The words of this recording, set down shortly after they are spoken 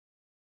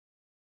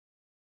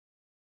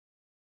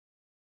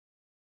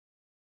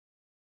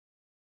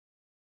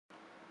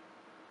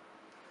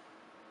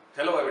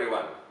Hello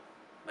everyone,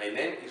 my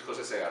name is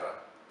José Segarra.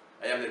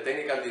 I am the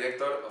Technical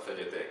Director of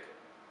IN2RURAL.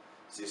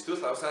 Since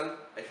 2000,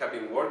 I have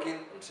been working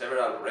on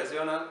several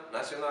regional,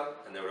 national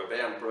and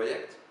European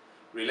projects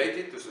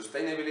related to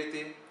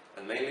sustainability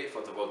and mainly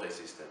photovoltaic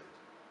systems.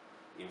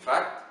 In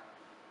fact,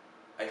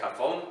 I have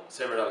founded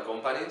several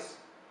companies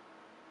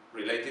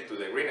related to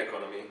the green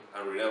economy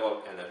and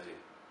renewable energy.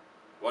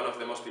 One of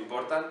the most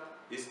important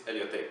is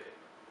IN2RURAL.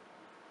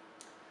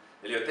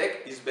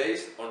 IN2RURAL is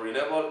based on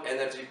renewable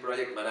energy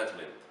project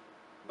management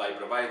by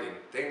providing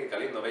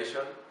technical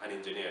innovation and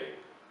engineering.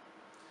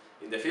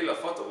 In the field of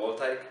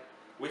photovoltaic,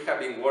 we have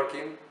been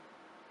working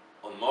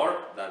on more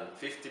than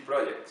 50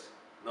 projects,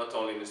 not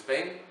only in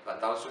Spain,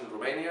 but also in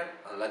Romania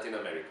and Latin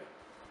America.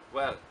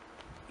 Well,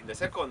 in the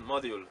second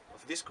module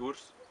of this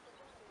course,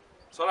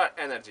 solar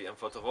energy and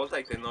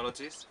photovoltaic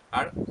technologies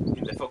are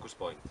in the focus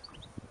point.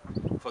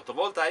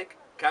 Photovoltaic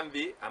can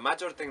be a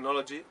major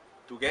technology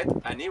to get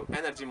a new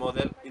energy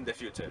model in the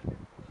future.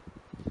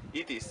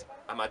 It is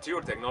a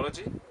mature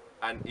technology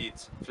and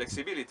its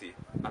flexibility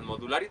and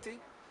modularity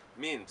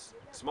means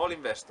small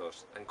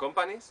investors and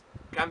companies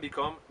can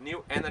become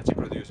new energy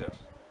producers.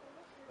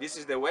 This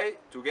is the way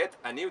to get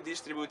a new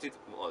distributed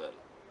model.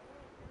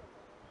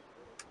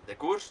 The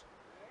course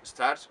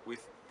starts with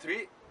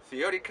 3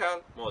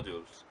 theoretical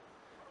modules.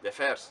 The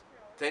first,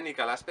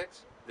 technical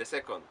aspects, the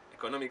second,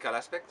 economical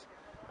aspects,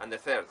 and the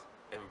third,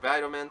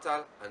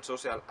 environmental and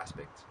social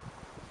aspects.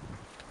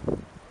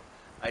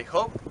 I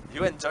hope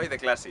you enjoy the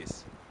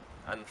classes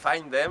and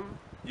find them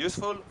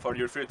useful for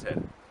your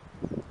future.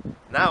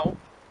 Now,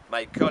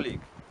 my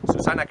colleague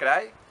Susanna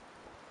Krai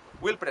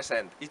will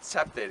present each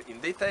chapter in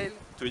detail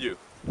to you.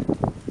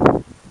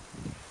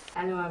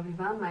 Hello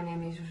everyone, my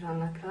name is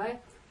Susanna Krai.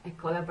 I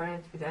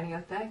collaborate with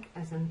IN2RURAL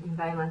as an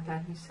environmental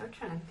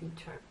researcher and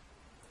teacher.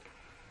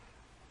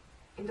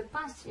 In the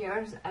past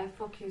years, I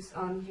focused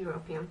on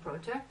European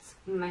projects,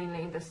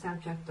 mainly in the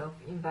subject of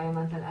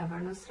environmental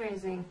awareness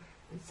raising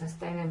and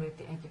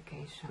sustainability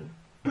education.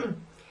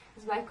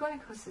 As my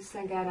colleague José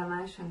Segarra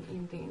mentioned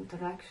in the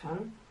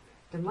introduction,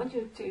 the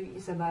module 2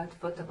 is about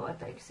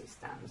photovoltaic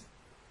systems.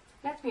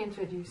 Let me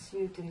introduce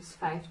you to these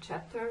 5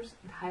 chapters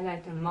and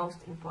highlight the most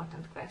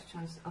important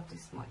questions of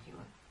this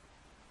module.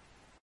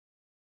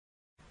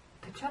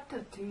 The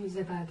chapter 2 is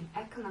about the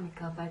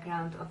economical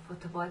background of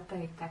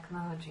photovoltaic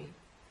technology.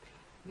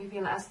 We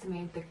will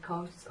estimate the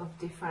costs of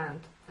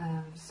different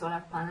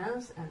solar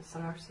panels and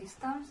solar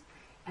systems,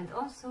 and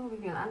also we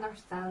will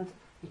understand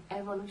the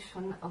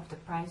evolution of the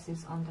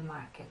prices on the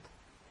market.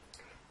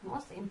 The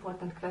most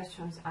important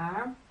questions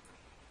are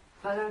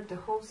whether the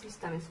whole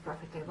system is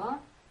profitable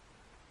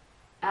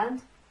and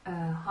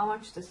how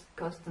much does it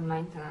cost the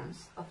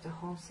maintenance of the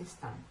whole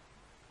system.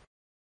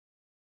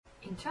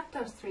 In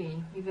chapter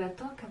 3, we will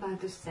talk about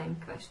the same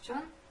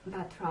question,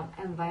 but from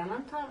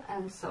environmental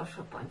and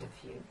social point of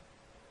view.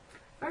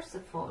 First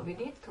of all, we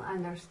need to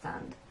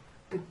understand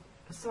the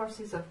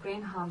sources of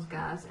greenhouse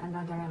gas and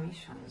other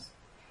emissions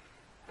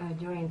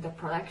during the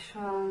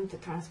production, the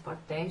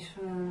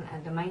transportation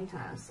and the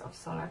maintenance of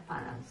solar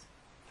panels.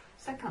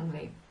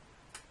 Secondly,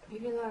 we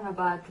will learn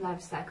about life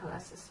cycle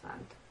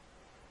assessment.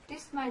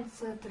 This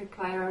mindset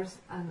requires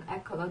an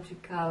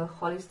ecological,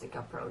 holistic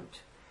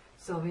approach,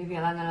 so we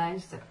will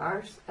analyze the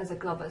Earth as a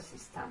global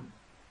system.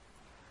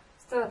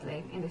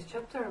 Thirdly, in this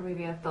chapter we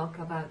will talk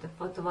about the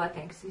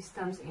photovoltaic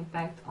system's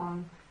impact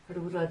on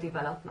rural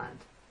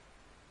development.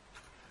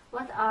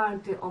 What are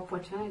the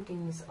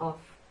opportunities of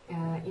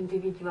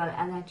individual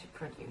energy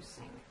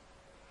producing?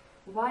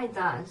 Why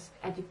does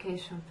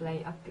education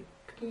play a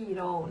key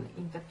role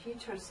in the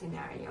future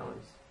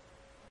scenarios?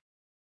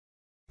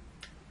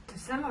 To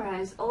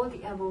summarize all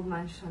the above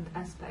mentioned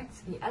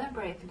aspects, we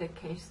elaborated a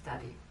case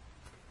study.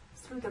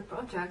 Through the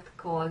project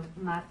called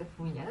Mar de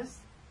Funes,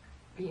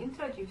 we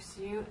introduce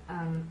you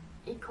an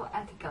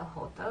eco-ethical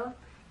hotel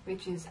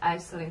which is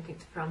isolated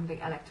from the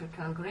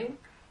electrical grid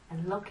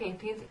and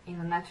located in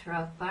a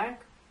natural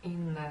park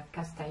in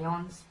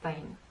Castellón,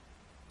 Spain.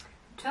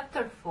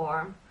 Chapter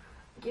 4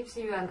 gives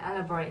you an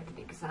elaborated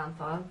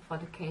example for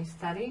the case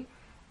study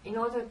in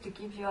order to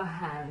give you a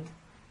hand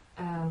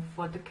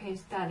for the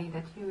case study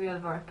that you will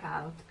work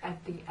out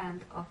at the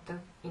end of the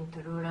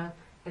IN2RURAL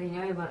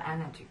Renewable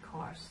Energy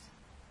course.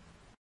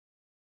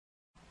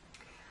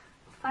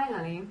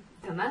 Finally,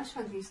 the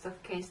mentioned list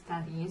of case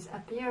studies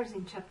appears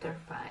in chapter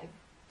 5.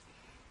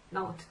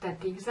 Note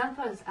that the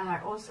examples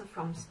are also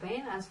from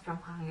Spain as from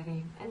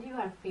Hungary, and you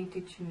are free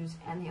to choose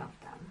any of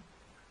them.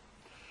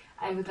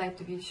 I would like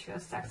to wish you a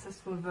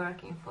successful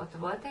work in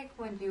photovoltaic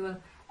module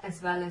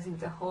as well as in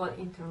the whole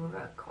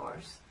IN2RURAL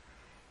course.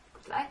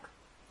 Good luck,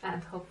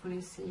 and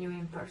hopefully see you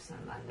in person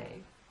one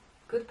day.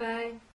 Goodbye!